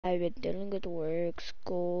I've been dealing with work,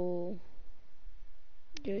 school,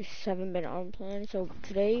 just haven't been on plan. So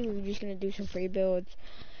today we're just gonna do some free builds.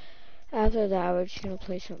 After that, we're just gonna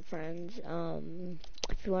play some friends.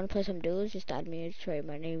 If you wanna play some duels, just add me. It's right.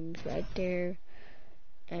 My name's right there.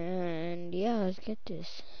 And yeah, let's get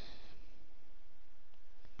this.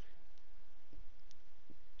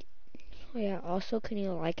 Oh yeah. Also, can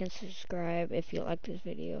you like and subscribe if you like this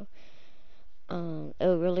video? I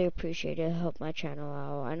would really appreciate it. Help my channel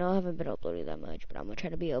out. I know I haven't been uploading that much, but I'm gonna try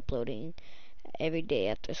to be uploading every day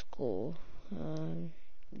after school.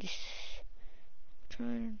 Just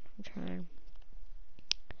I'm trying.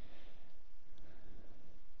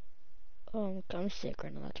 I'm sick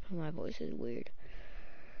right now. That's why my voice is weird.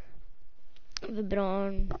 I've been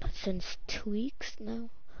on since 2 weeks now.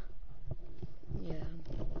 Yeah,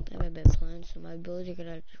 I haven't been playing, so my builds are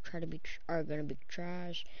gonna be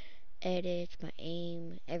trash. Edits, my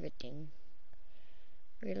aim, everything.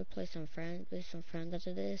 We're gonna play some friends with some friends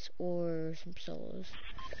after this, or some solos.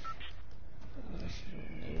 This is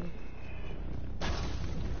new.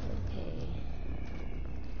 Okay.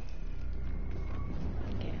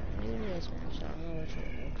 Okay, I'm new to this map, so I don't know which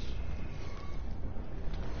one works.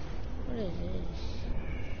 What is this?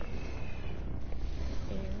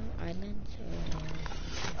 Islands?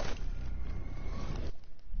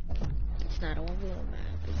 It's not a 1v1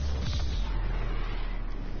 map, it's just...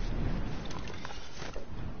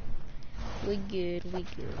 We good. Oh my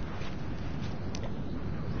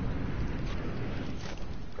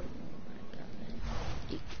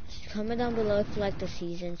god. Comment down below if you like the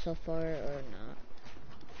season so far or not.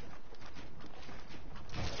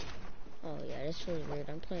 Oh yeah, this was weird.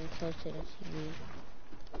 I'm playing close to the TV.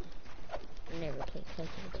 I never played close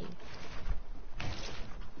to the TV.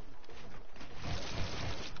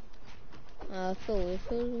 It feels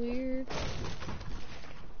weird.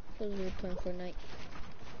 Feels weird playing Fortnite.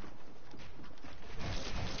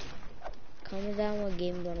 Comment down what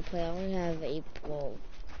game you want to play. I only have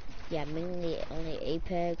mainly only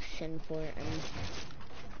Apex and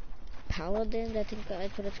Paladins. I think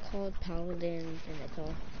that's what it's called. Paladins, and it's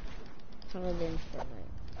all Paladins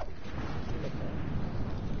Fortnite.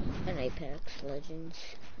 And Apex Legends.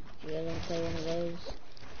 If you guys want to play one of those,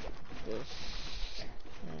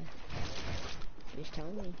 just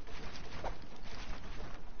tell me.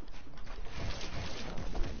 Oh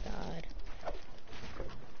my god.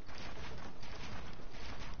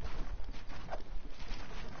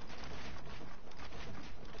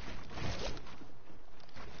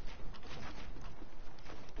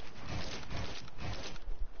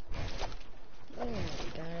 Oh my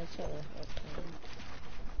god, it's so hard playing.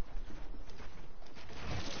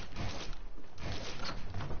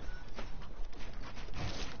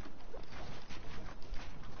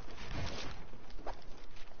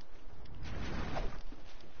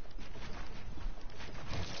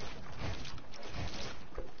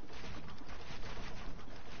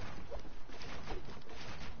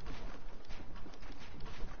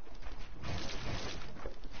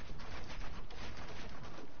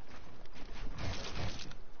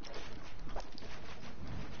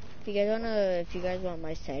 If you guys want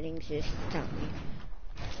my settings, just tell me.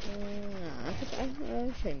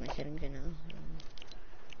 I'll show you my settings right now.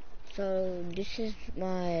 So this is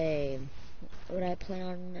what I play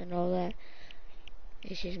on and all that.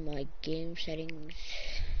 This is my game settings.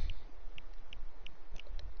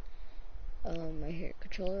 Right here,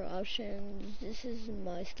 controller options. This is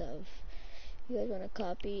my stuff. You guys want to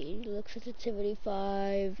copy? Look sensitivity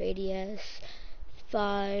 5, ADS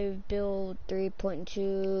 5, build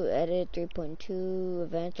 3.2, edit 3.2,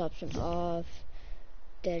 advanced option off,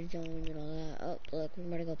 dead zone and all that. Oh, look, I'm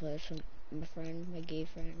gonna go play with my gay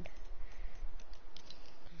friend.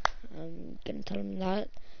 I'm gonna tell him not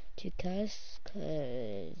to cuss,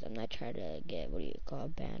 cause I'm not trying to get,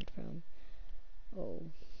 banned from,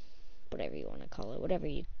 whatever you want to call it, whatever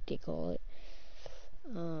they call it.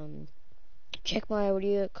 Check my,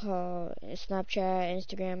 Snapchat,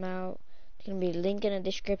 Instagram out. It's gonna be link in the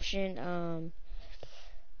description.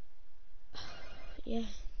 Yeah.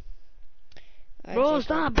 Bro, Jacob,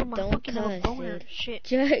 stop! Put my don't fucking cuss, boner. dude. Shit.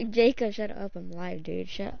 Jacob, shut up. I'm live, dude.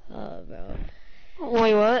 Shut up, bro.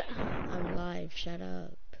 Wait, what? I'm live. Shut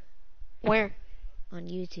up. Where? On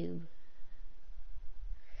YouTube.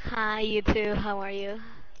 Hi, YouTube. How are you?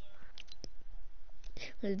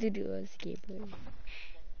 Let's do a skateboard.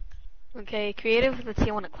 Okay, creative. Let's see.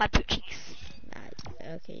 I want to clap your cheeks. Nah,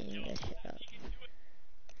 okay, you gotta shut up.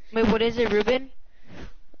 Wait, what is it, Ruben?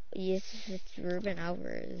 Yes, it's Ruben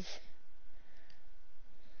Alvarez.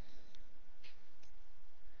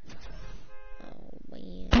 Oh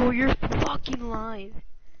man. Bro, you're fucking live.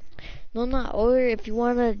 No, not. Or if you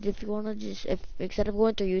wanna just if instead of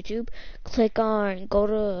going through YouTube, click on go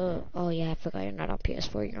to. Oh yeah, I forgot you're not on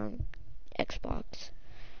PS4. You're on Xbox.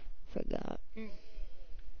 Forgot.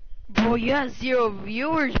 Bro, you have 0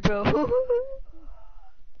 viewers, bro. Hold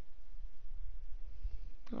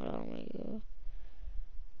on, let me go.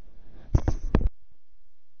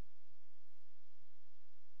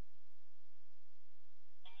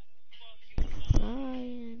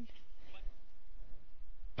 Lion.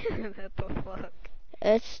 What the fuck?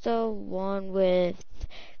 It's the one with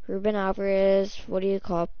Ruben Alvarez. What do you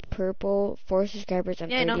call it? Purple? 4 subscribers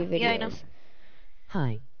and Yeah, I 30 know. videos. Yeah, I know.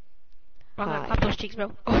 Hi. Bro, Hi. clap those cheeks,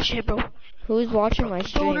 bro. Oh shit, bro. Who's watching my Boner.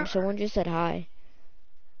 stream? Someone just said hi.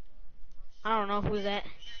 I don't know who's that.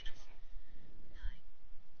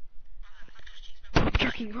 I'm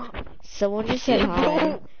jerking off. Someone just said hi.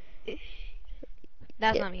 Bro.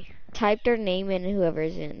 That's Yeah. not me. Type their name in,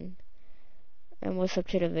 whoever's in, and what's up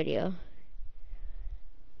to the video.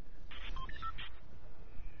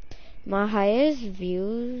 My highest with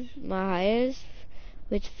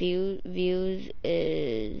views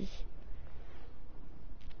is.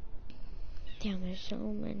 Damn, there's so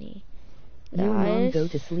many. The Your mom highest- go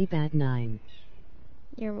to sleep at 9.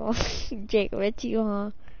 Your mom, Jacob, it's you,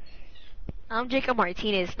 huh? I'm Jacob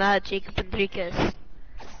Martinez, not Jacob Enriquez.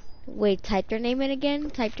 Wait, type their name in again.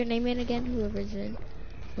 Type their name in again. Whoever's in,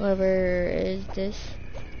 whoever is this.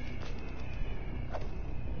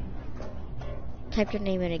 Type their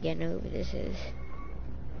name in again. Whoever this is.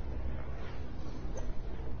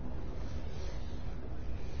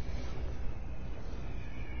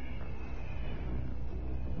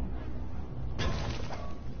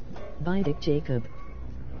 Vidic Jacob.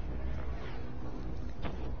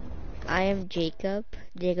 I am Jacob.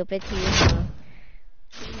 Jacob, it's you, huh?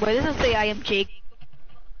 Why does it say I am Jake?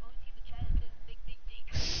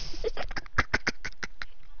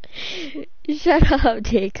 Shut up,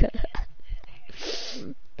 Jacob.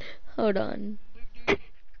 Hold on.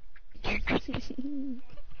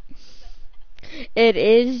 It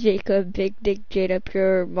is Jacob, Big Dick Jacob,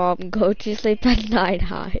 your mom go to sleep at 9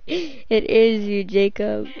 high. It is you,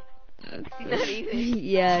 Jacob. Not even.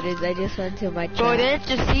 Yeah, it is. I just went to my Bro, chat.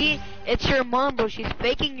 didn't you see? It's your mom, bro. She's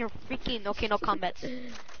faking your freaking. Okay, no combats.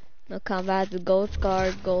 No combat, the gold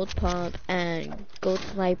scar, gold pump, and gold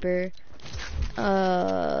sniper.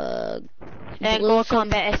 And Blue go sub-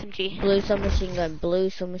 combat SMG. Blue submachine gun, blue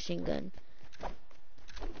submachine gun.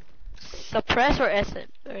 Suppress or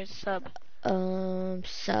SM or sub?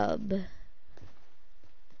 Sub.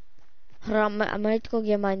 Hold on, I'm gonna go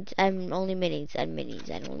get mine. I'm only minis. I'm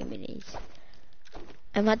only minis.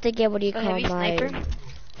 I'm about to get what do you A call heavy my? sniper?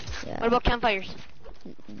 Yeah. What about campfires?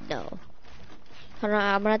 No. Hold on,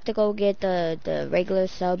 I'm gonna have to go get the regular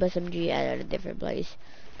sub SMG at a different place,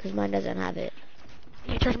 cause mine doesn't have it.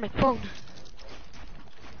 You charge my phone.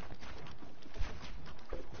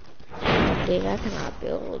 Dude, I cannot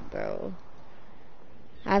build, bro.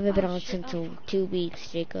 I haven't been Oh, on shit. since 2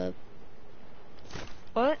 weeks, Jacob.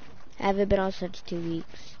 What? I haven't been on since 2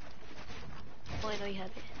 weeks. Oh, I know you have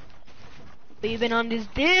it. But you've been on this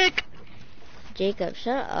dick. Jacob,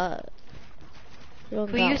 shut up. You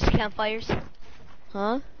don't We got use one. campfires.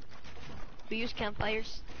 Huh? We use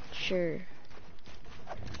campfires. Sure.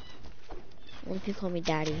 What if you call me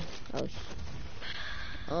daddy? Oh,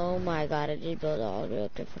 oh my god, I just built all the way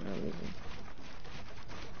up there for no reason.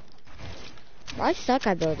 I suck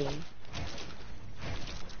at building.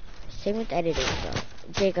 Same with editing stuff.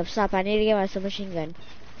 Jacob, stop. I need to get my submachine gun.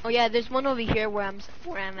 Oh yeah, there's one over here where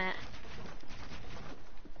I'm at.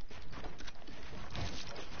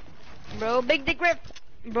 Bro, Big Dick Rip.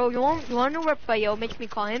 Bro, you wanna know where Fayo makes me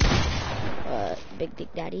call him? Big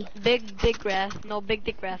Dick Daddy. Big Dick Raf. No, Big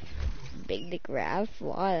Dick Raf. Big Dick Raph?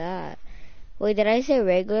 Why that? Wait, did I say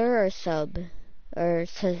regular or sub? Or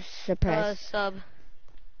suppress? Sub.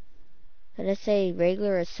 Did I say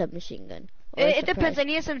regular or submachine gun? Or It depends. suppress? I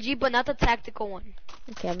need SMG, but not the tactical one.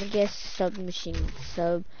 Okay, I'm gonna guess submachine.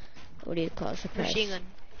 What do you call it? Suppress. Machine gun.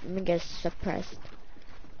 I'm gonna guess suppressed.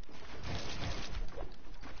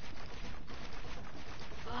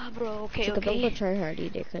 Ah, bro. Okay, Jacob, don't go okay. try hard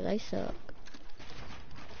either, cause I suck.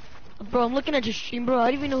 Bro, I'm looking at your stream, bro. I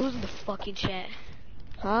don't even know who's in the fucking chat.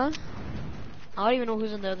 Huh? I don't even know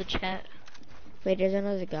who's in the other chat. Wait, there's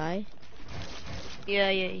another guy?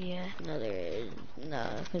 Yeah. No, there is. No,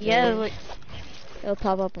 cause Yeah, it'll, it'll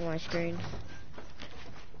pop up on my screen.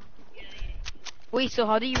 wait, so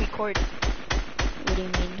how do you record? What do you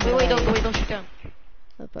mean? Wait, How do I- don't shoot down.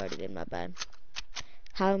 I've already did my bad.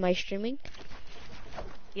 How am I streaming?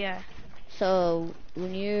 Yeah. So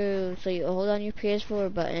you hold on your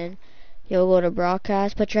PS4 button, you'll go to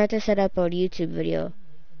broadcast, but you have to set up a YouTube video.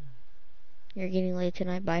 You're getting late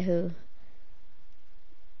tonight by who?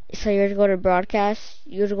 So you're to go to broadcast.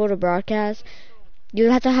 You're to go to broadcast. You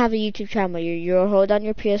have to have a YouTube channel. You hold down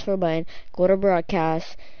your PS4 button, go to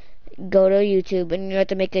broadcast, go to YouTube, and you have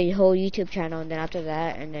to make a whole YouTube channel. And then after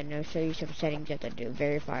that, and then there'll show you some settings you have to do,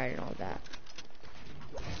 verify and all that.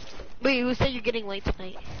 Wait, who said you're getting late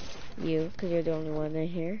tonight? You, because you're the only one in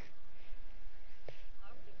here.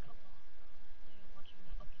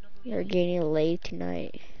 You're getting late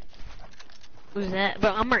tonight. Who's that?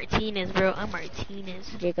 Bro, I'm Martinez, bro. I'm Martinez.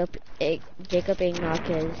 Jacob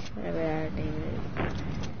Ignacez, whatever that name is.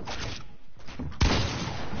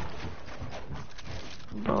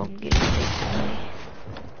 Bro, I'm getting late tonight.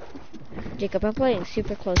 Jacob, I'm playing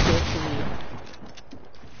super close to your TV.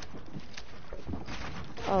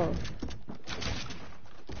 Oh.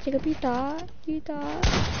 Jacob, you thought? You thought?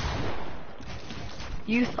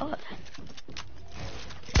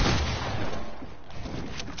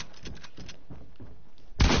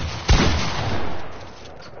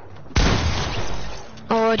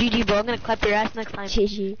 Oh, GG, bro. I'm gonna clap your ass next time.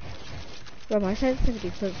 GG. Bro, my sensitivity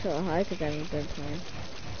feels so high because I haven't been playing.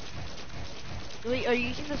 Wait, are you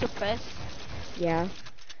using the suppress? Yeah.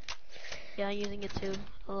 Yeah, I'm using it too.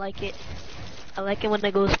 I like it. I like it when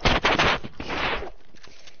it goes.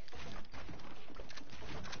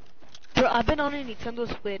 Bro, I've been on a Nintendo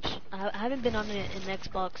Switch. I haven't been on an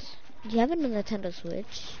Xbox. You have a Nintendo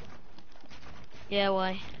Switch? Yeah,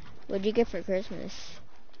 why? What'd you get for Christmas?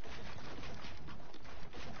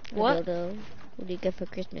 What? A dildo. What do you get for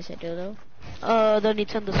Christmas? A dildo? The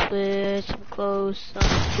Nintendo Switch, some clothes, some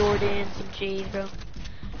Jordans, some J's, bro.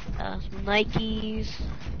 Some Nikes.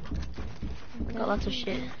 Got lots of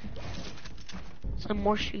shit. Some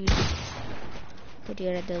more shoes. Did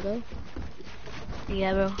you get a dildo?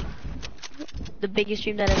 Yeah, bro. The biggest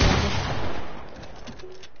dream that I've ever had.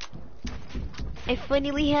 I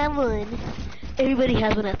finally have one. Everybody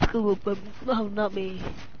has one at school, but no, not me.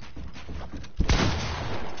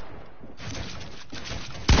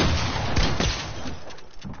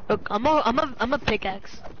 Look, I'm a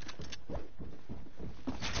pickaxe.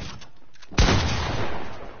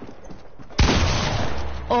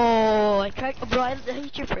 Oh, I tried, bro. I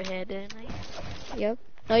hit you for head, didn't I? Yep.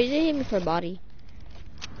 No, you didn't hit me for body.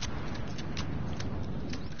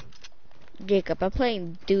 Jacob, I'm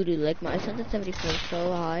playing doo-doo. Like, my sensitivity feels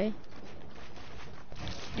so high.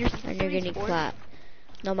 And you're getting clapped.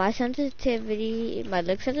 No, my sensitivity, my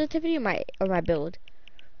look sensitivity or my build?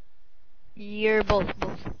 You're both.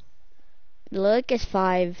 Look is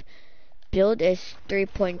 5. Build is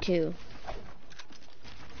 3.2.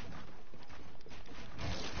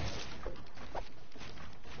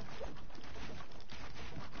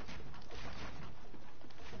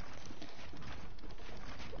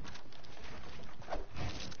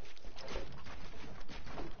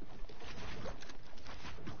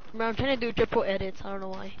 Bro, I'm trying to do triple edits. I don't know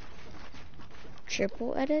why.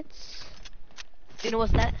 Triple edits? You know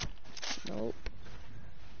what's that? Nope.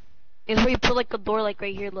 It's where you put like a door like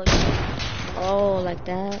right here, look. Oh, like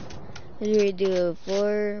that? You do a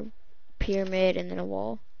floor, pyramid, and then a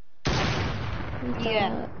wall?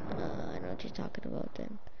 Yeah. I know what you're talking about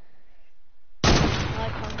then.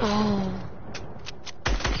 Oh.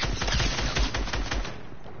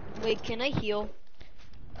 Wait, can I heal?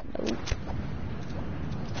 Nope.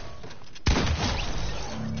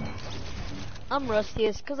 I'm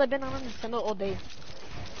rustiest because I've been on a Nintendo all day.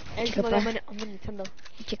 Every single day I'm on Nintendo.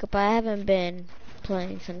 Jacob, I haven't been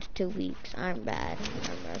playing since 2 weeks. I'm bad.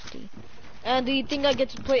 I'm rusty. And do you think I get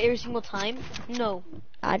to play every single time? No.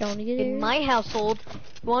 I don't either. In my household,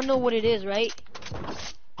 you wanna know what it is, right?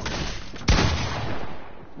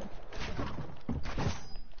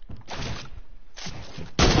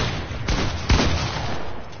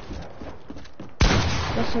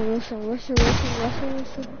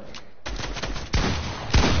 Russell.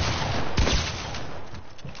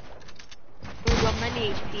 Ooh, I'm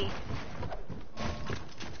 90 HP.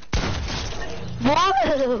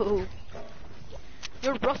 Whoa!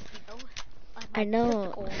 You're rusty, though. I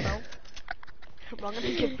know. I'm gonna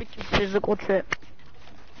take a freaking physical trip.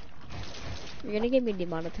 You're gonna get me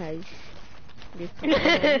demonetized.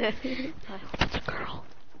 I hope it's a girl.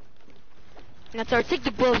 That's our take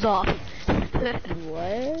the gloves off.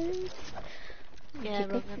 What? Yeah,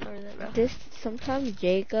 bro, that's already that, bro. Sometimes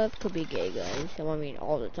Jacob could be gay, guys. I mean,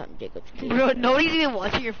 all the time Jacob's gay. Bro, nobody's even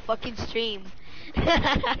watching your fucking stream.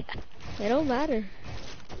 It don't matter.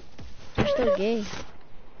 You're still gay.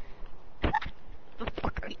 The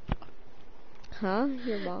fuck are you? Huh?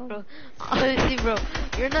 Your mom? Bro, honestly, bro,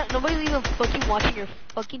 nobody's even fucking watching your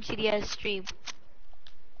fucking shitty ass stream.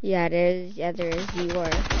 Yeah, there is. You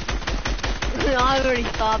are. I already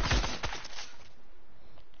stopped.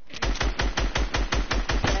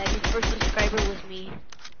 me.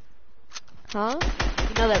 Huh?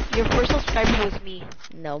 You know that your first subscriber was me.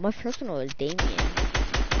 No, my first one was Damien.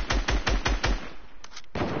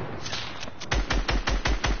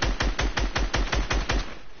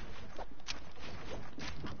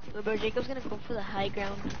 But bro, Jacob's gonna go for the high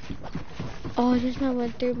ground. Oh, this man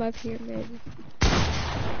went through my pyramid.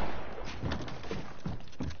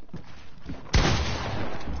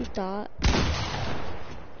 He thought.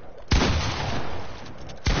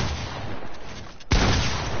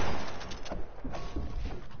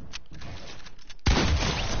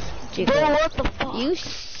 Jacob, Bro, what the fuck? you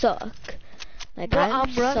suck. Like, Bro,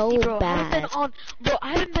 I'm rusty, so bro. bad.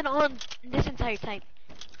 I haven't been on this entire time.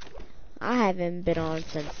 I haven't been on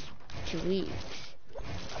since 2 weeks.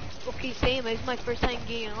 Okay, same. It's my first time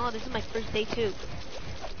getting on. This is my first day too.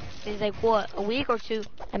 It's like what, a week or two?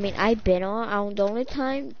 I mean, I've been on. The only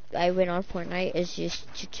time I went on Fortnite is just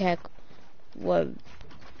to check what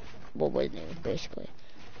was new, basically.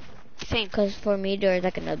 Same. Cause for me, there was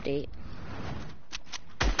like an update.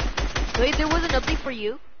 Wait, there was an update for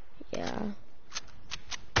you? Yeah.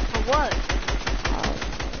 For what?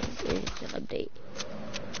 It's an update.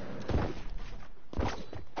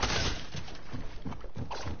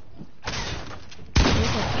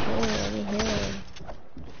 Let me heal.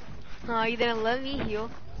 Oh, you didn't let me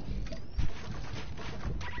heal.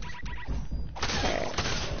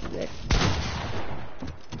 Good.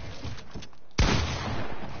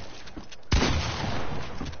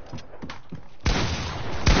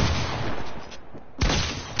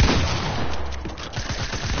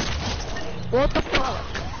 What the fuck?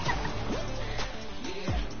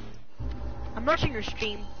 I'm watching your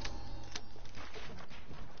stream.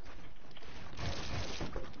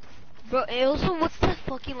 Bro, and also, what's that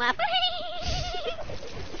fucking laugh?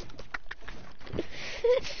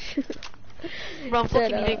 Bro, I'm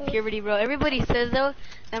fucking hitting puberty, bro. Everybody says though,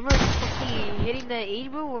 that I'm fucking hitting that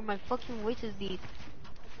age, bro, where my fucking voice is deep.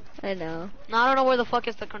 I know. Now I don't know where the fuck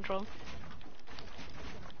is the control.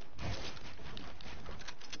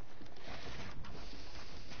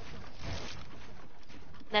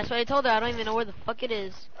 That's what I told her. I don't even know where the fuck it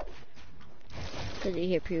is. Cause you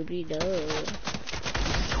hear puberty, no.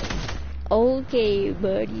 Okay,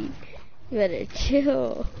 buddy. You better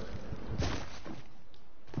chill.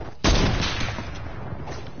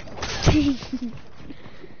 I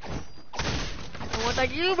want a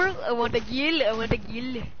kill, bro. I want a kill. I want a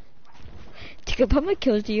kill. Jacob, how many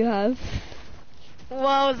kills do you have?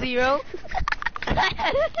 Wow, 0.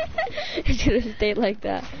 It's gonna stay like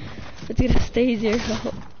that. It's gonna stay 0.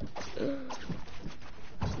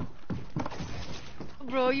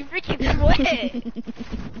 Bro, you freaking sweat.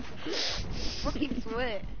 Fucking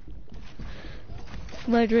sweat.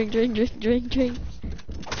 Come on, drink. You're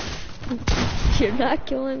not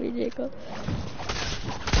killing me, Jacob.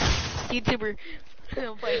 YouTuber.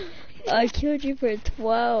 I'm playing. I killed you for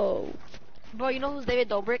 12. Bro, you know who's David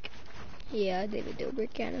Dobrik? Yeah, David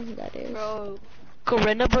Dobrik, I know who that is. Bro.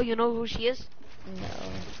 Corinna, bro, you know who she is?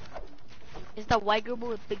 No. It's that white girl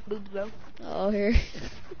with big boobs, bro. Oh, her.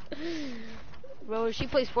 Bro, she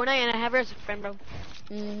plays Fortnite and I have her as a friend, bro.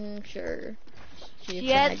 Sure.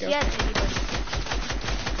 She adds anybody.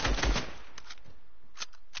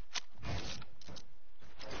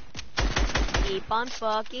 Keep on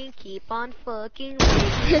fucking.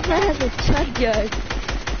 This man has a chug jug.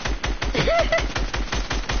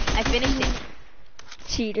 I finished it.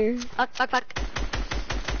 Cheater. Fuck.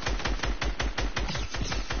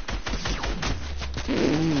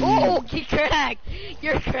 Oh, you're cracked.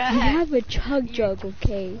 You're cracked. You have a chug jug,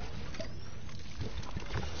 okay?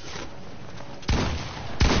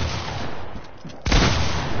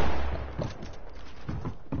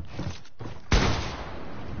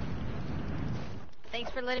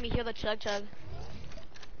 Thanks for letting me heal the chug.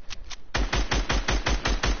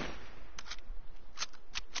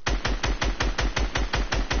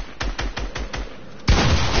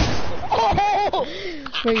 Oh!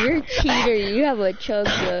 Bro, you're a cheater. You have a chug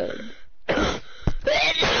jug.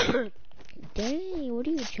 Dang, what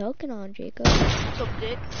are you choking on, Jacob? So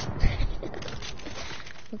dick.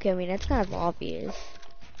 Okay, I mean, that's kind of obvious.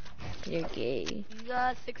 You're gay. You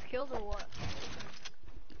got 6 kills or what?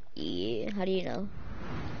 Yeah, how do you know?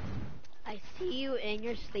 I see you and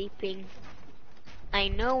you're sleeping. I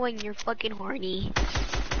know when you're fucking horny.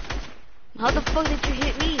 How the fuck did you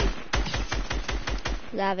hit me?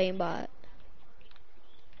 That aimbot.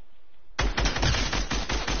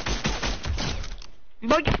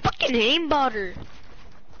 Bro, you fucking aimbotter.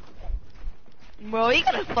 Bro, you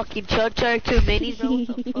got a fucking chug too many, bro. What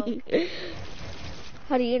the fuck?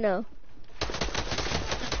 How do you know?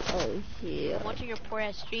 Oh shit. I'm watching your poor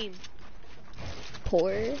ass stream.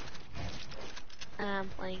 Poor? I'm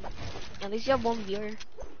playing. At least you have one viewer.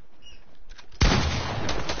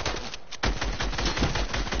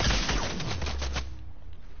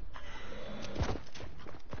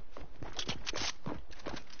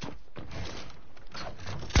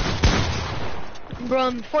 Bro,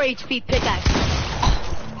 I'm 4 HP pickaxe.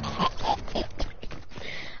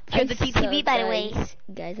 Killed the TTV, by the way.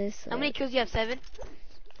 Guys, I suck. How many kills you have? 7?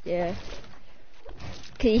 Yeah.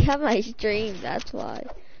 Can you have my stream? That's why.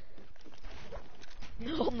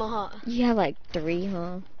 No, I'm not. You have like 3,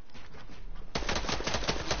 huh?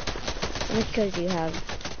 How many kills do you have?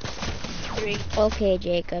 3. Okay,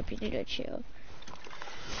 Jacob, you need to chill.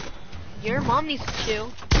 Your mom needs to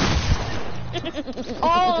chill.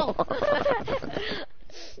 Oh!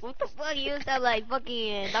 What the fuck? You sound like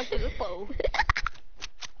fucking Dr. Lupo.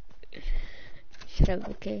 Shut up,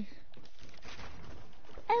 okay?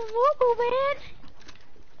 That's Lupo, man.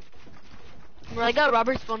 Bro, I got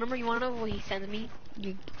Robert's phone number. You wanna know what he sends me?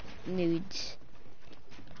 Your nudes.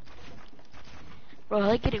 Bro, I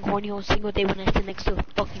like getting horny all single day when I sit next to a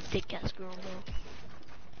fucking thick ass girl, bro.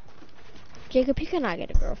 Jacob, you cannot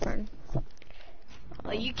get a girlfriend.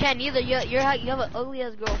 Oh, you can't either. You have an ugly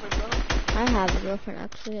ass girlfriend, bro. I have a girlfriend,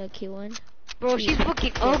 actually, a cute one. Bro, she's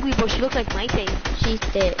fucking ugly, bro. She looks like Maite. She's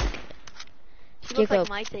thick. She looks Jacob.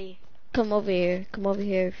 like Maite. Come over here. Come over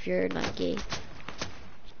here if you're not gay.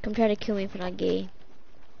 Come try to kill me if you're not gay.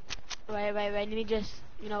 Right. Let me just,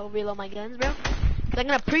 reload my guns, bro. 'Cause I'm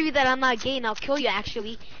gonna prove you that I'm not gay and I'll kill you,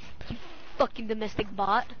 actually. You fucking domestic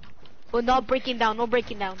bot. Well, no breaking down.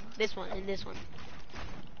 This one and this one.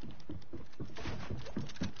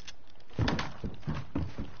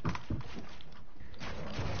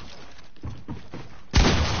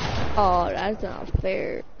 Oh, that's not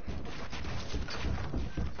fair.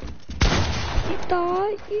 You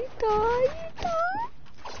die.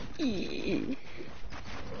 Yeah.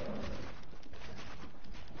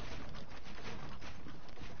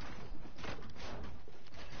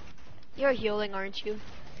 You're healing, aren't you?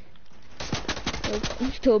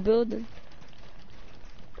 I'm still building.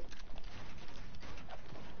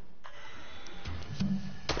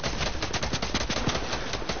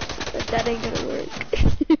 But that ain't gonna work.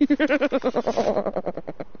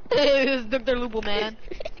 This is Dr. Lupo, man.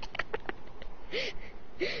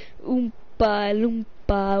 Oompa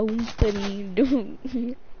loompa oompa.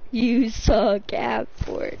 You suck at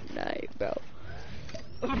Fortnite, bro.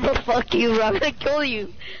 Bro, fuck you, bro. I'm gonna kill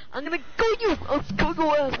you. I'm gonna kill you. I'm gonna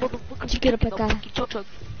go ass, motherfucker. Chicken paka.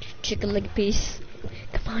 Chicken leg piece.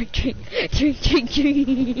 Come on, drink.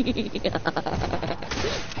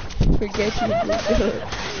 Forget you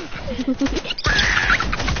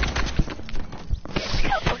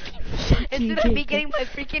Instead of me getting my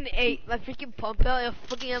freaking pump out, I'm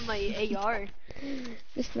fucking at my AR.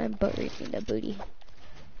 This man butt raping the booty.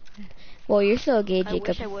 Well, you're so gay, I Jacob,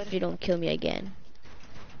 wish I would. if you don't kill me again.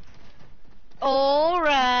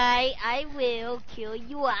 Alright, I will kill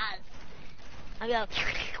you ass. I got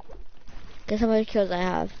Guess how many kills I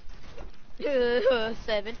have?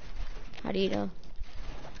 7. How do you know?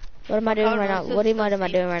 What am I doing right now? What am I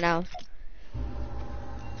doing right now?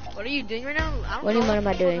 What are you doing right now? I don't What know. am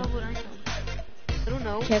I doing? I don't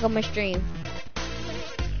know. Check out my stream.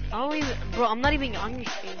 I don't even, bro, I'm not even on your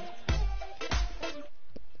stream.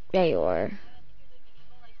 Yeah, you are.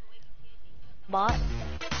 Bot?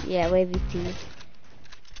 Yeah, Wavy T.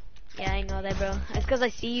 Yeah, I know that, bro. It's because I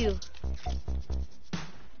see you.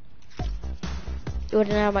 What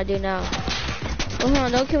am I doing now? Oh, hold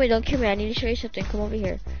on, don't kill me. I need to show you something. Come over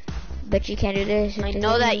here. Bet you can't do this. I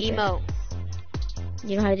know that emote.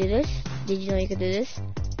 You know how to do this? Did you know you could do this?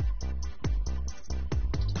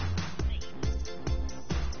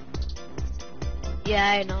 Yeah,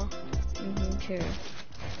 I know. Sure.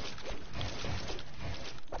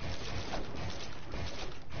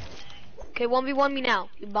 Okay, 1v1 me now,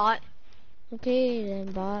 you bot. Okay,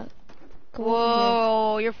 then, bot. Come over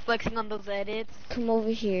Whoa, you're flexing on those edits. here. Come over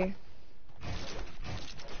here.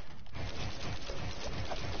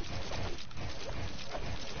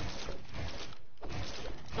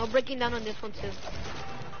 No breaking down on this one too.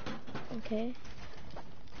 Okay.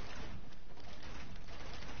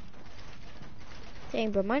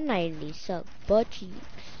 Dang, bro, my 90s suck butt cheeks.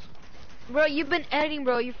 Bro, you've been editing,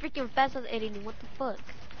 bro. You're freaking fast at editing. What the fuck?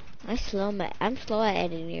 I'm slow at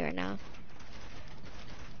editing right now.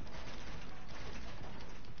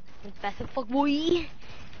 I'm fast as fuck, boy.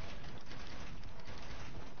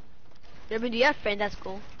 Ruben, do you have friends? That's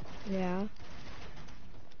cool. Yeah.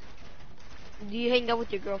 Do you hang out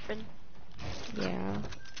with your girlfriend? Yeah.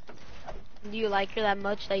 Do you like her that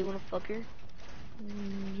much that you wanna fuck her?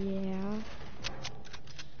 Yeah.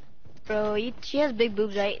 Bro, she has big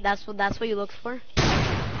boobs, right? That's what you look for.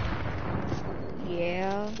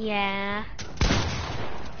 Yeah. Yeah.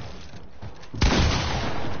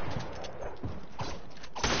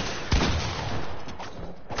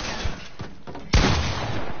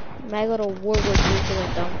 I go to World War III for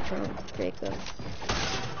the Donald Trump, Jacob.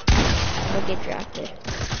 I'm gonna get drafted.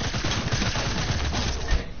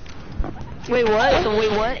 Wait, what? So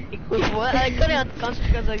wait, what? Wait, what? I couldn't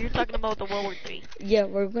concentrate because you're talking about the World War III. Yeah,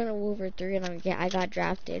 we're going to World War III and I got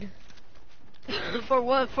drafted. For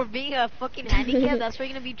what? For being a fucking handicap? That's what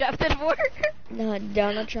you're gonna be drafted for? No,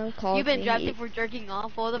 Donald Trump called me. You've been drafted for jerking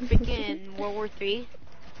off all the freaking World War III?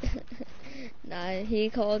 Nah, he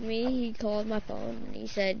called me, he called my phone, and he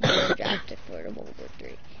said you're drafted for the World War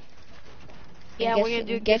III. Yeah, guess, we're gonna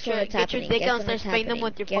do guess get when it's your happening. dick Guess out and when start it's spraying them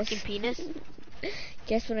happening. with your fucking penis.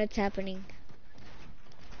 Guess when it's happening.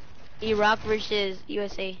 Iraq versus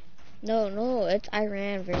USA. No, it's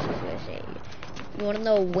Iran versus USA. You wanna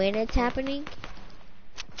know when it's happening?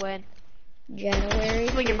 When? January.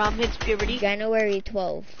 When your mom hits puberty? January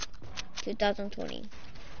 12th, 2020.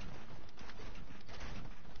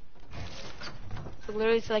 So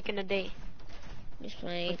literally it's like in a day. Just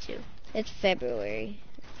playing. Or two. It's February.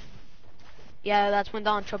 Yeah, that's when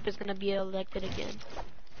Donald Trump is gonna be elected again.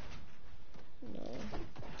 No.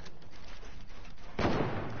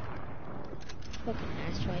 Fucking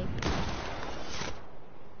asswipe.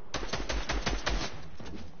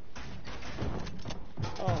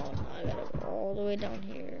 Oh, no, I gotta go all the way down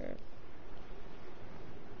here.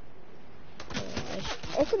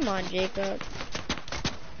 Oh, come on, Jacob.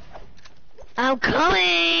 I'm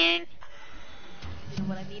coming! You know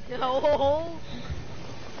what I need to know?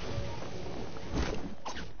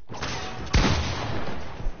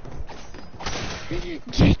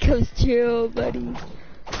 Jacob's chill, buddy.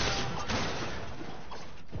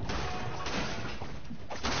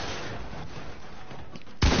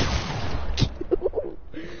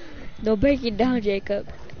 No breaking down,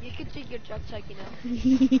 Jacob. You can take your drug check, you know.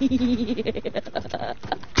 He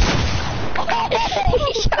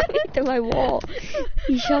shot me through my wall.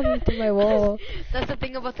 He shot me through my wall. That's the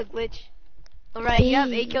thing about the glitch. Alright, you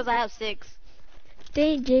have 8 kills, I have 6.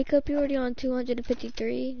 Dang, Jacob, you're already on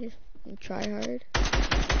 253. Just try hard.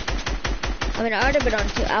 I mean, I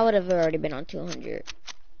would have already been on 200.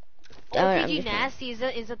 OPG Nasty, is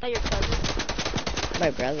that your cousin? My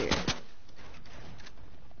brother.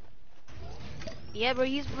 Yeah, bro,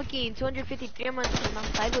 he's fucking 253. I'm on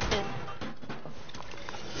side with him.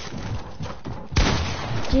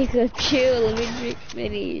 Jacob, chill. Let me drink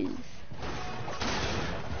minis.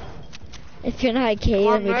 If you're not K,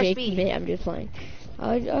 let me drink minis. I'm just playing.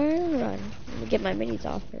 Alright, run. Let me get my minis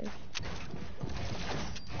off first.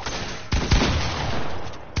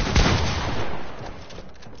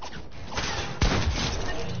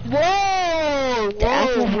 Whoa!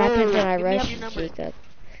 That's what happens when I Give me rush your number. Jacob.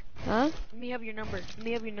 Huh? Let me have your number.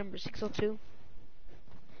 602.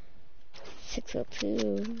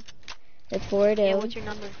 602. It's 480. Yeah, what's your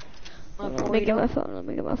number? Let me get my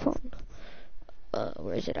phone.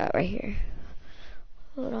 Where is it at? Right here.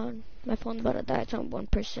 Hold on. My phone's about to die. It's on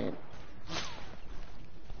 1%.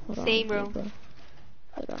 Same, bro.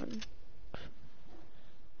 Hold on.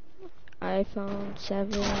 iPhone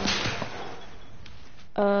 7.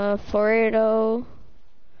 480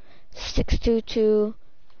 622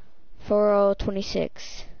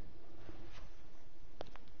 4026.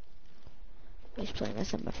 He's playing.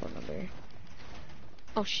 That's not my phone number.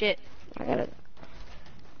 Oh shit. I got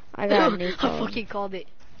a new phone. I fucking called it.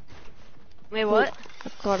 Wait, what? I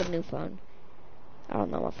called a new phone. I don't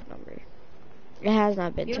know what phone number. It has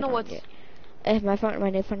not been turned on yet. My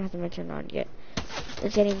new phone hasn't been turned on yet.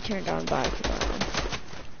 It's getting turned on by tomorrow.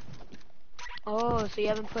 Oh, so you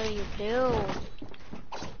haven't put in your pills.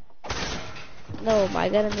 No, I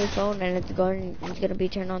got a new phone and it's gonna be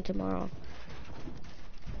turned on tomorrow.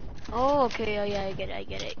 Oh, okay. Oh yeah, I get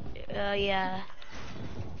it. Yeah.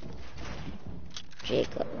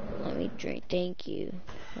 Jacob, let me drink. Thank you.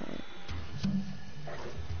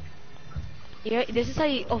 Yeah, this is how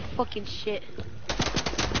you. Oh fucking shit.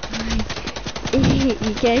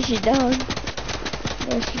 You can't shoot down.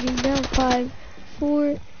 No shooting down. 5,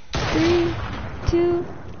 4, 3, 2,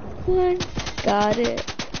 1. Got it.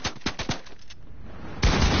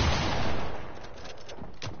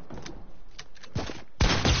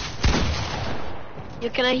 Yo,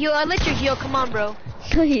 can I heal? I let you heal. Come on, bro.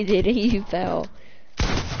 No, you didn't. You fell.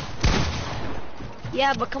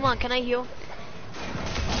 Yeah, but come on. Can I heal?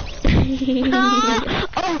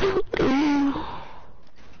 Oh.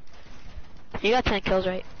 You got 10 kills,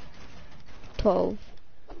 right? 12.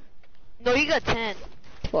 No, you got 10.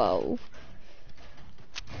 12.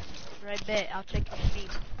 Right, bet. I'll check your stream.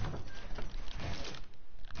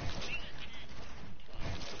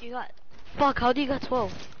 You got... Fuck, how do you got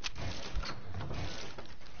 12?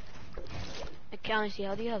 I can't see,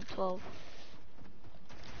 how do you have 12?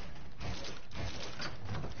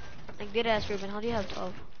 Like, dead ass Ruben, how do you have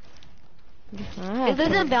 12? It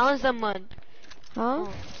doesn't balance that much. Huh?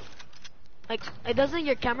 Oh. Like, it doesn't,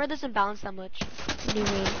 your camera doesn't balance that much. What do you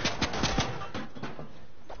mean?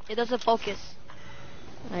 It doesn't focus.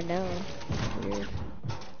 I know. Weird.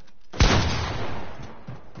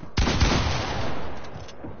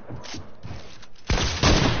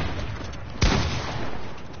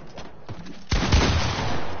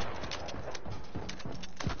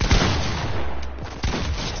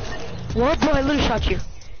 What? Bro, I literally shot you.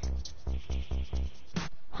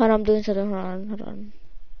 Hold on, I'm doing something. Hold on.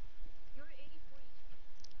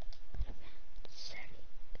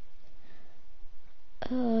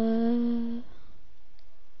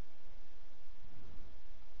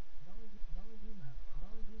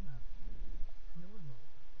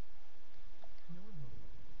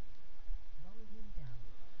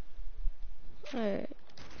 Alright.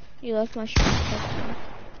 You left my stream.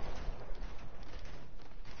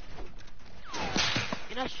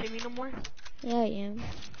 You're not streaming no more? Yeah, I am.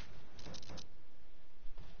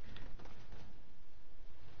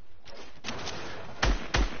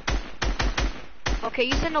 Okay,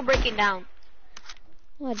 you said no breaking down.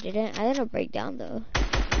 Oh, I didn't. I didn't break down though.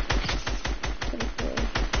 24.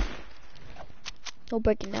 No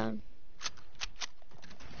breaking down.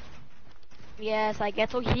 Yes, I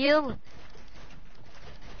get to heal.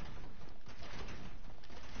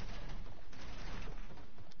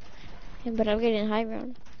 Yeah, but I'm getting high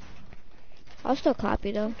ground. I'll still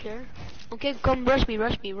copy though. Okay. Okay, come rush me.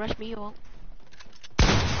 Oh.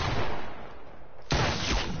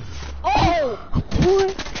 Oh!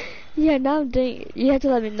 What? Yeah, now I'm doing. You have to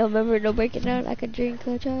let me know. Remember, no breaking down. I can drink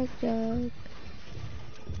a jug.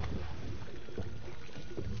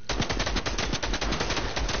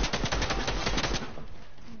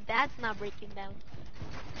 That's not breaking down.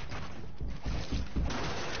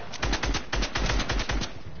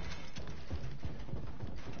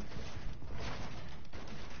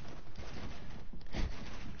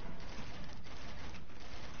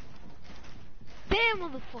 Damn,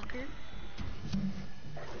 motherfucker.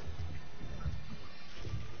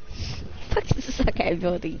 Fuck, this is okay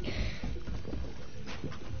building.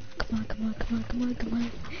 Come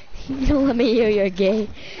on. You don't let me hear you're gay.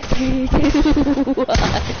 3, 2, 1.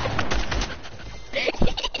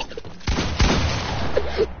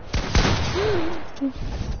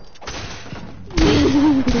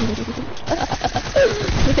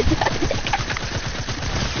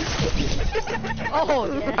 Oh,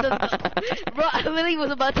 yeah. Bro, I literally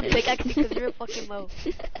was about to pickaxe you because you're fucking low.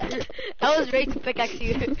 I was ready to pickaxe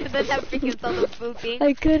you, and then that freaking saw the blue thing.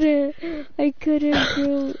 I couldn't,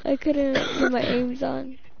 bro. I couldn't get my aims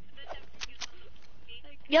on.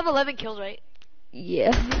 You have 11 kills, right?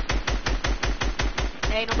 Yeah.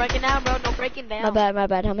 Hey, no breaking down, bro. No breaking down. My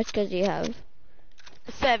bad. How much kills do you have?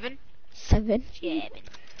 7. 7? 7.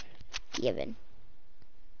 7.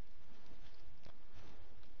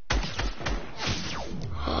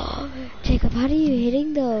 Jacob, how are you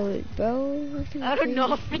hitting those, bro? I don't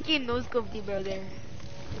know. Freaking no scoped you, bro, there.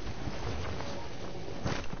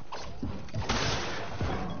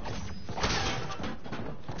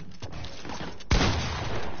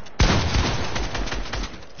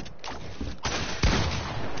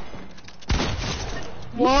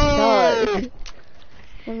 Whoa!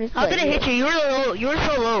 How did it hit you? You were low. You were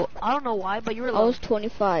so low. I don't know why, but you were low. I was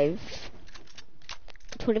 25.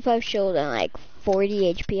 25 shield and like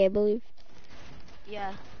 40 HP, I believe.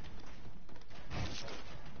 Yeah.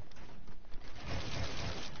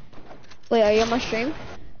 Wait, are you on my stream?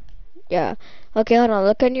 Yeah. Okay, hold on.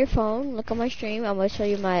 Look on your phone. Look on my stream. I'm gonna show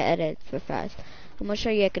you my edit for fast. I'm gonna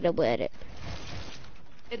show you I can double edit.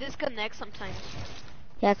 It disconnects sometimes.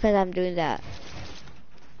 Yeah, cause I'm doing that.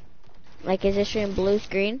 Like, is this stream blue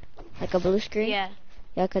screen? Like a blue screen? Yeah.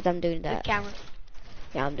 Yeah, cause I'm doing that. The camera.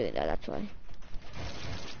 Yeah, I'm doing that. That's why.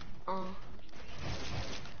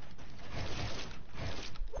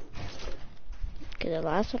 Cause the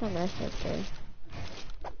last one I messed up there.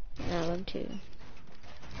 That one too.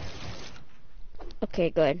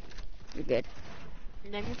 Okay, good. You're good.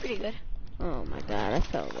 That'd be pretty good. Oh my god, I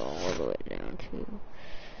fell all the way down too.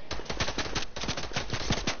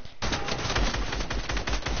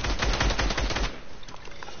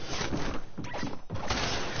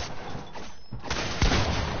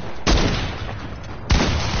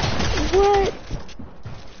 What?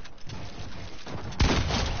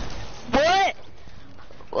 What?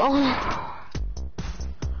 Oh.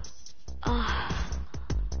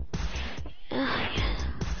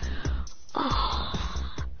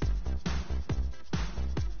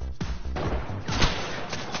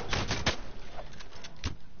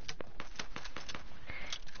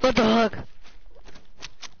 what the heck?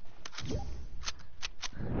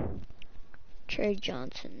 Trey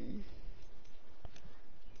Johnson,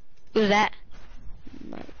 Who's that?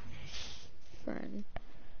 my friend.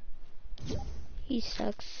 He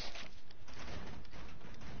sucks.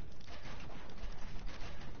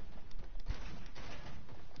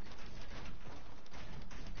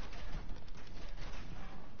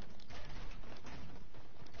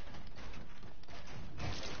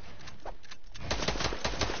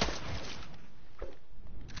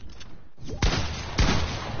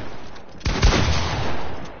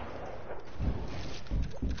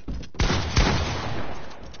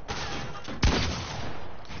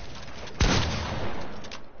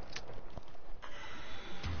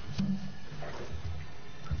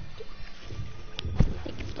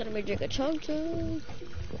 Let me drink a chug jug.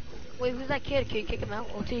 Wait, who's that kid? Can you kick him out?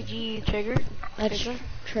 OTG Trigger? That's Trigger?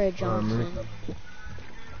 Trey Johnson.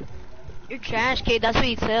 You're trash, kid. That's what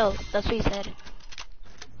he said. That's what he said.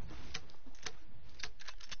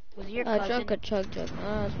 Was he your I cousin? drank a chug jug.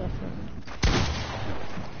 Oh, that's my friend.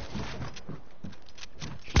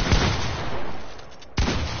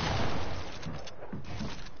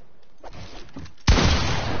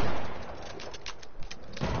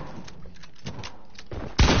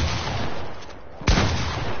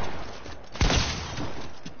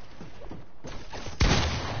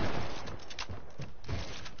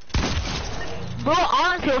 Bro,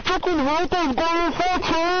 honestly, I fucking hate this game so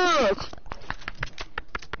much.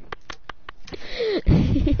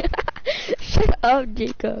 Shut up,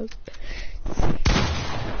 Jacob.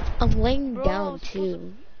 I'm laying Bro, down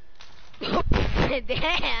too. Damn,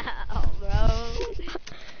 bro.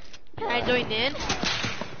 Can I join in?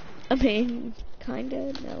 I mean,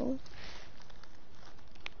 kinda, no.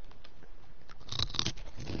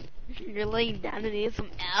 You're laying down and eat some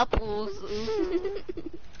apples.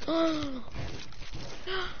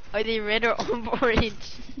 Are they red or orange?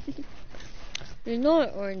 There's no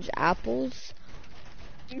orange apples.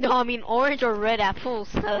 No, I mean orange or red apples.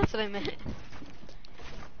 That's what I meant.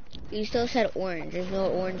 You still said orange. There's no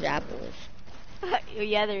orange apples.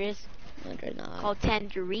 Yeah, there is. No, there's not. Called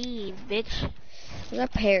tangerine, bitch. Those are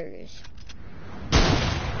pears.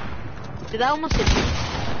 Did that almost hit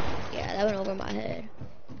you? Yeah, that went over my head.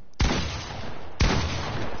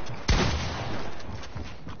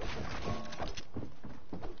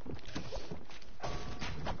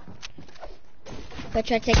 But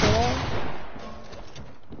try to take it away.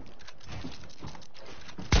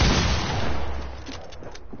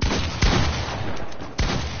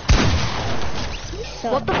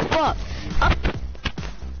 So, What the fuck? Up.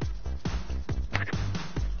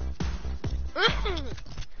 I'm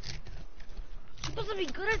supposed to be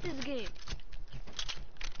good at this game.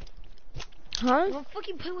 huh? I'm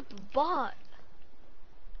fucking playing with the bot.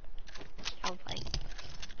 I'll play.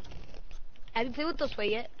 Have you played with this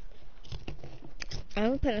way yet? I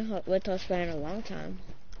haven't played with us for in a long time.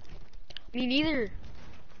 Me neither.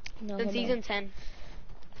 No, Since hold season 10.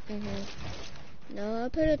 on. No, I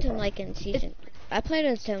played with him like in season. I played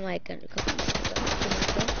with him like in a couple months ago. 2 months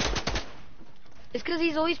ago. It's because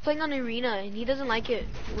he's always playing on Arena and he doesn't like it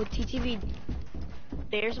with TTV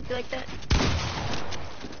Day or something like that.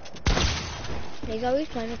 He's always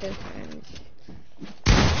playing with his friends.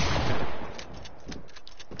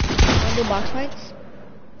 Wanna do box fights?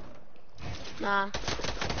 Nah.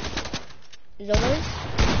 Zomers?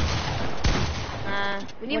 Nah.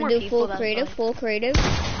 We need Wanna more do people. full that's creative? why. Full creative?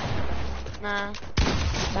 Nah.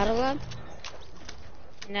 Battle Lab?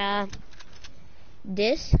 Nah.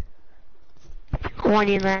 This?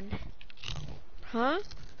 Hornyland. Huh?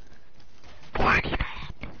 Hornyland.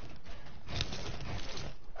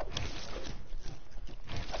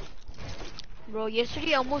 Bro,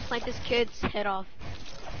 yesterday I almost sniped this kid's head off.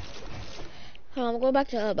 I'm going back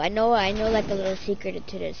to hub. I know like a little secret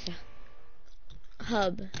to this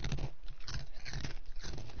hub.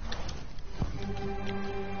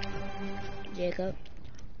 Jacob.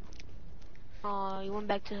 Oh, you went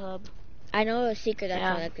back to hub. I know a secret that's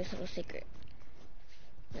Yeah. like this little secret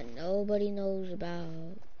that nobody knows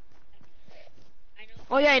about.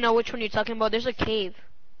 Oh yeah, I know which one you're talking about. There's a cave.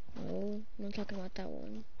 No, I'm not talking about that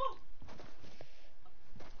one.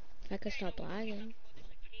 I could stop lagging.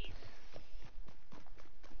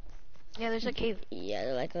 Yeah, there's a cave. Yeah,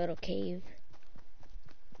 they're like a little cave.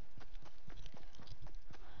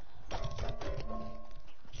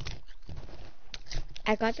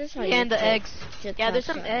 I got this on Yeah, and the YouTube. eggs. TikTok Yeah, there's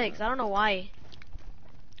some channel. eggs. I don't know why.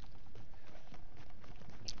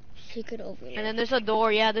 Secret overlord. And then there's a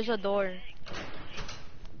door. Yeah, there's a door.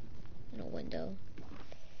 No window.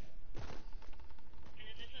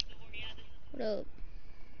 What up?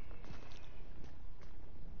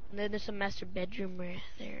 And then there's a master bedroom right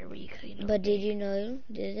there where you clean. But did you know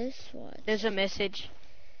this? What? There's a message.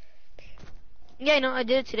 Yeah, I know. I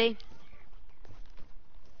did it today.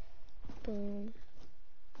 Boom,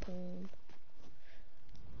 boom.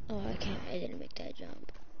 Oh, I can't. I didn't make that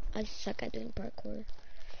jump. I suck at doing parkour.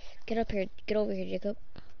 Get up here. Get over here, Jacob.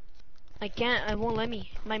 I can't. I won't let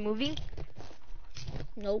me. Am I moving?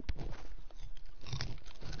 Nope.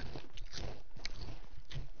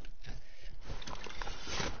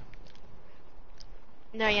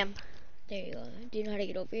 There I am. There you go. Do you know how to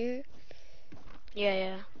get over here? Yeah,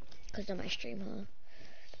 yeah. Because of my stream, huh?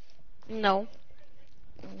 No.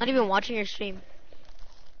 Not even watching your stream.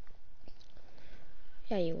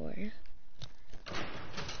 Yeah, you were.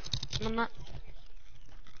 I'm not.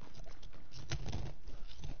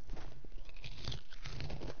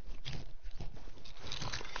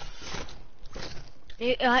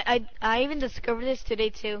 I even discovered this today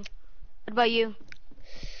too. What about you?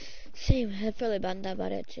 Same. I probably found out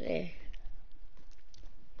about it today.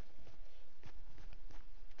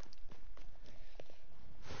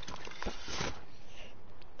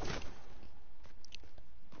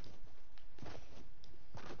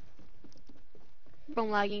 I'm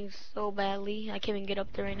lagging so badly. I can't even get up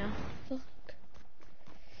there right now. Fuck.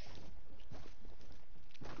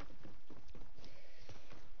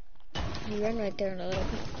 You run right there in a little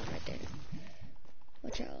path. Right there.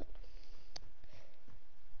 Watch out.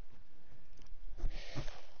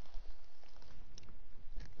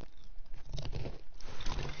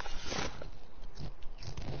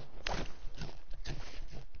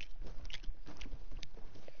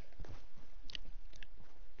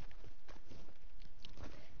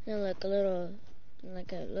 And like a little,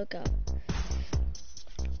 like a lookout.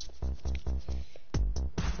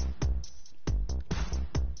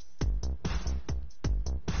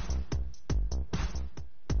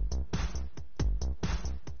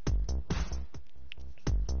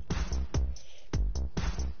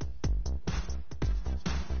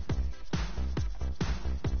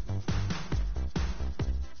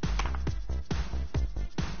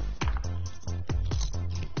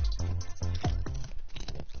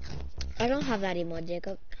 I don't have that emote,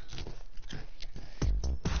 Jacob.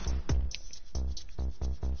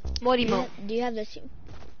 What Do you, emote? do you have this?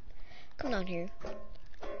 Come down here.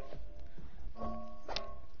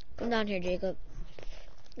 Come down here, Jacob.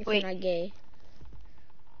 If Wait. you're not gay.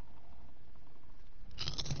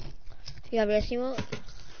 You have this emote?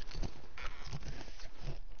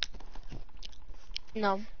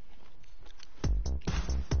 No.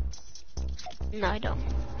 No, I don't.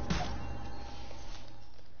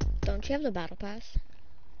 Don't you have the battle pass?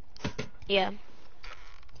 Yeah.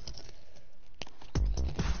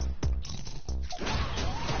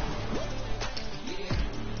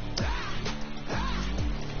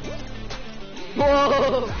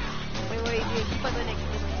 Whoa! Wait, dude, keep on the next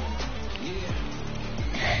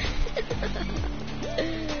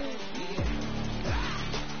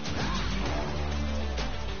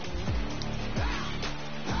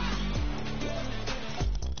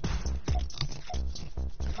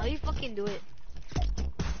How do you fucking do it?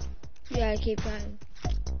 Yeah, I keep trying.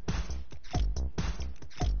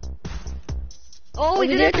 Oh, we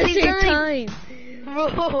did it at the same time!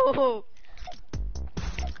 Bro!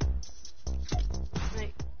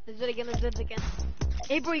 Right, let's do it again.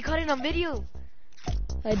 Hey bro, you caught it on video!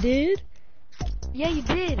 I did? Yeah, you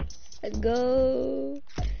did! Let's go.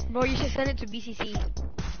 Bro, you should send it to BCC.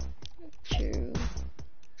 True.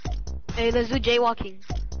 Hey, let's do jaywalking.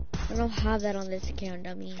 I don't have that on this account,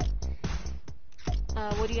 dummy.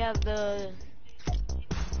 What do you have?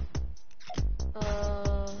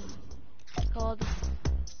 Called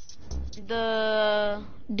the.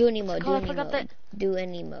 Do an emote, do called? an I forgot emote. that. Do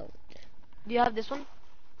an emote. Do you have this one?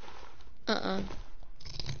 Uh-uh.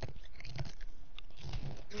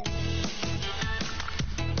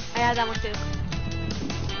 I have that one too.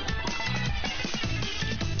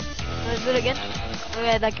 Let's do it again.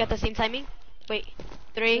 Okay, like at the same timing. Wait,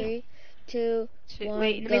 three, 2, two. 1,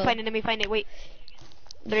 Wait, go. let me find it. Wait,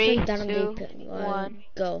 3, Just press down on 2, the D-pad. 1,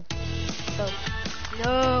 Go. go.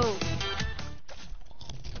 No.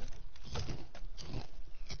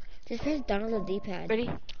 Just press down on the D-pad. Ready,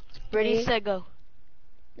 Three. set, go.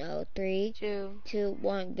 No, 3, 2. 2,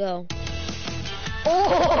 1, go.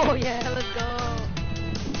 Oh yeah, let's go.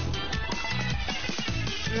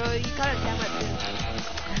 Bro, you caught a camera too.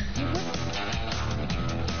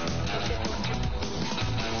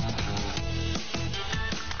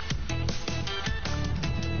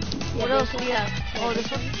 What else do you have? Oh, this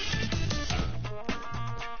one?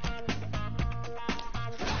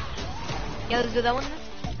 Yeah, let's do that one.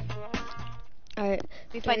 Alright.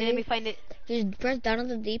 Let me find it. Just press down on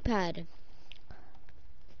the D-pad.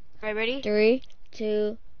 Alright, ready? 3,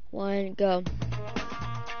 2, 1, go.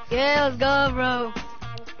 Yeah, let's go, bro.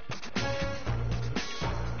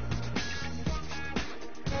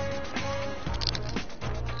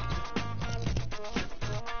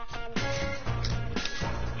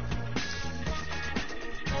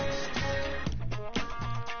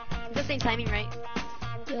 The same timing, right?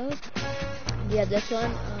 Yup. Yeah, this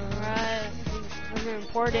one. Alright. These are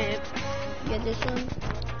important. Yeah, this one.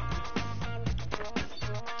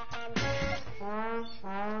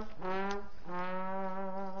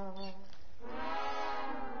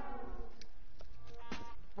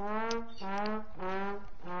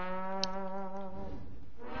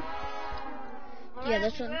 Yeah,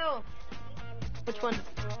 this one. Which one?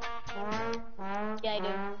 Yeah, I do.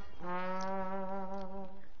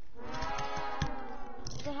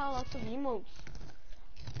 What the hell? Lots of emotes.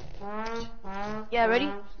 Yeah,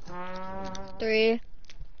 ready? 3,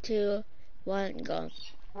 2, 1, go.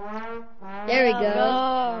 There we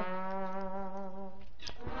go.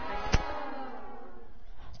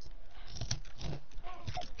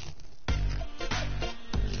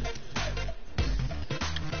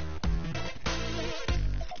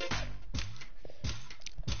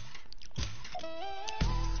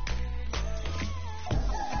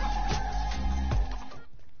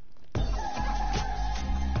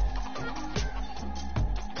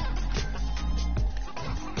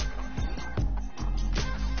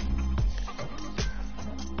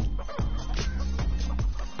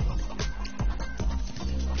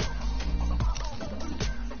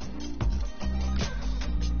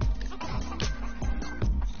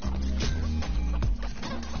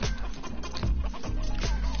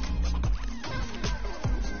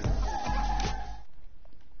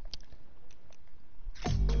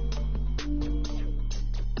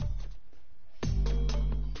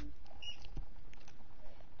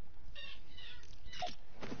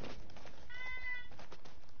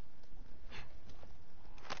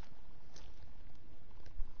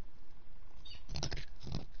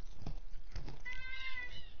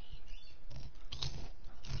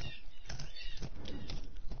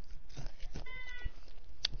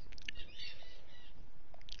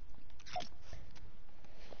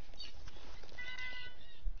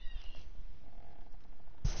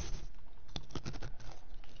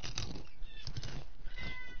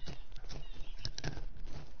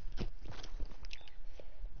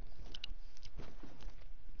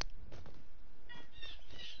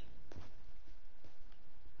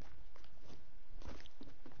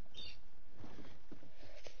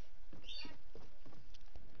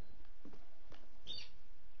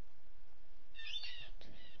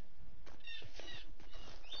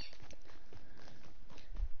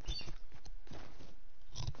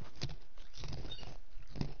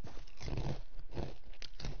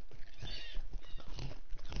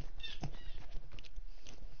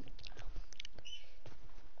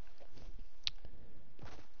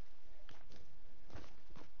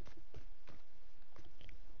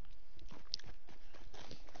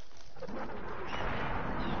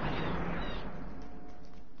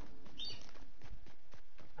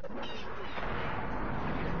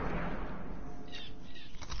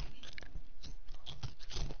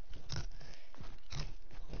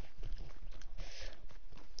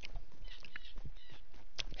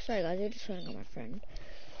 Sorry guys, I just went on my friend.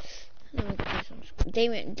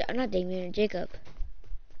 Damien, not Damien, Jacob.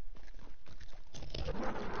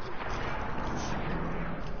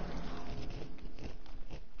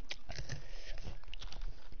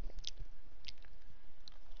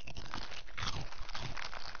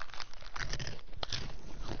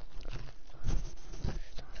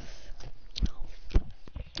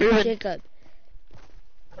 Jacob.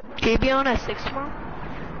 Can you be on at 6 tomorrow?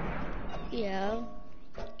 Yeah.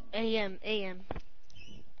 AM.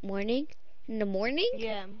 Morning? In the morning?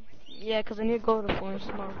 Yeah. Yeah, 'cause I need to go to Florence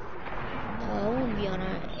tomorrow. No, I won't be on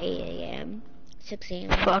at 8 a.m. 6 a.m.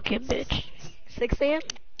 Fucking bitch. 6 AM?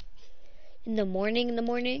 In the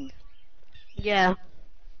morning? Yeah.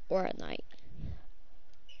 Or at night?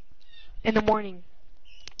 In the morning.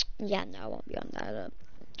 Yeah, no, I won't be on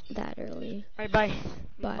that early. Alright, bye.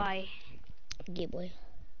 Bye. Yeah, boy.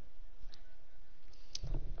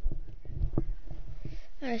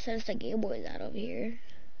 I sense the Game Boy's out over here.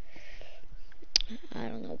 I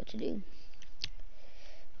don't know what to do.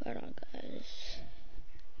 Hold on, guys.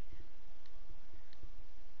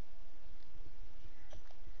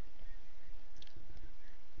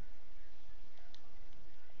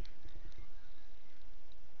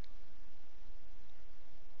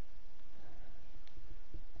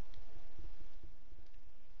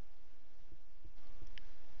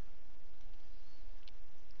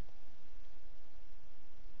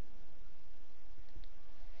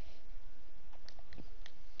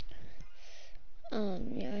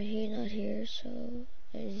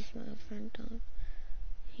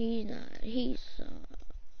 He's not. He's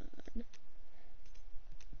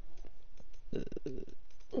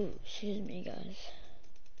Ooh, excuse me, guys.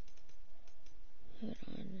 Hold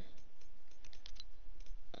on.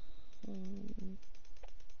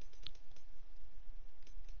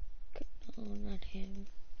 No, not him.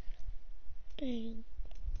 Dang.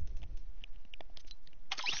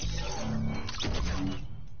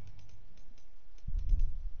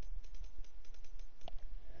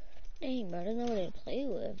 Dang, bro, I don't know what to play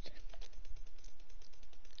with.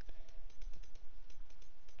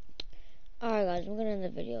 Alright, guys, I'm gonna end the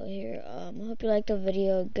video here. I hope you liked the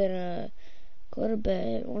video. Gonna go to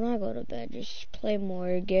bed. When I go to bed, just play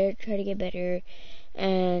more, try to get better,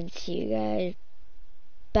 and see you guys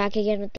back again with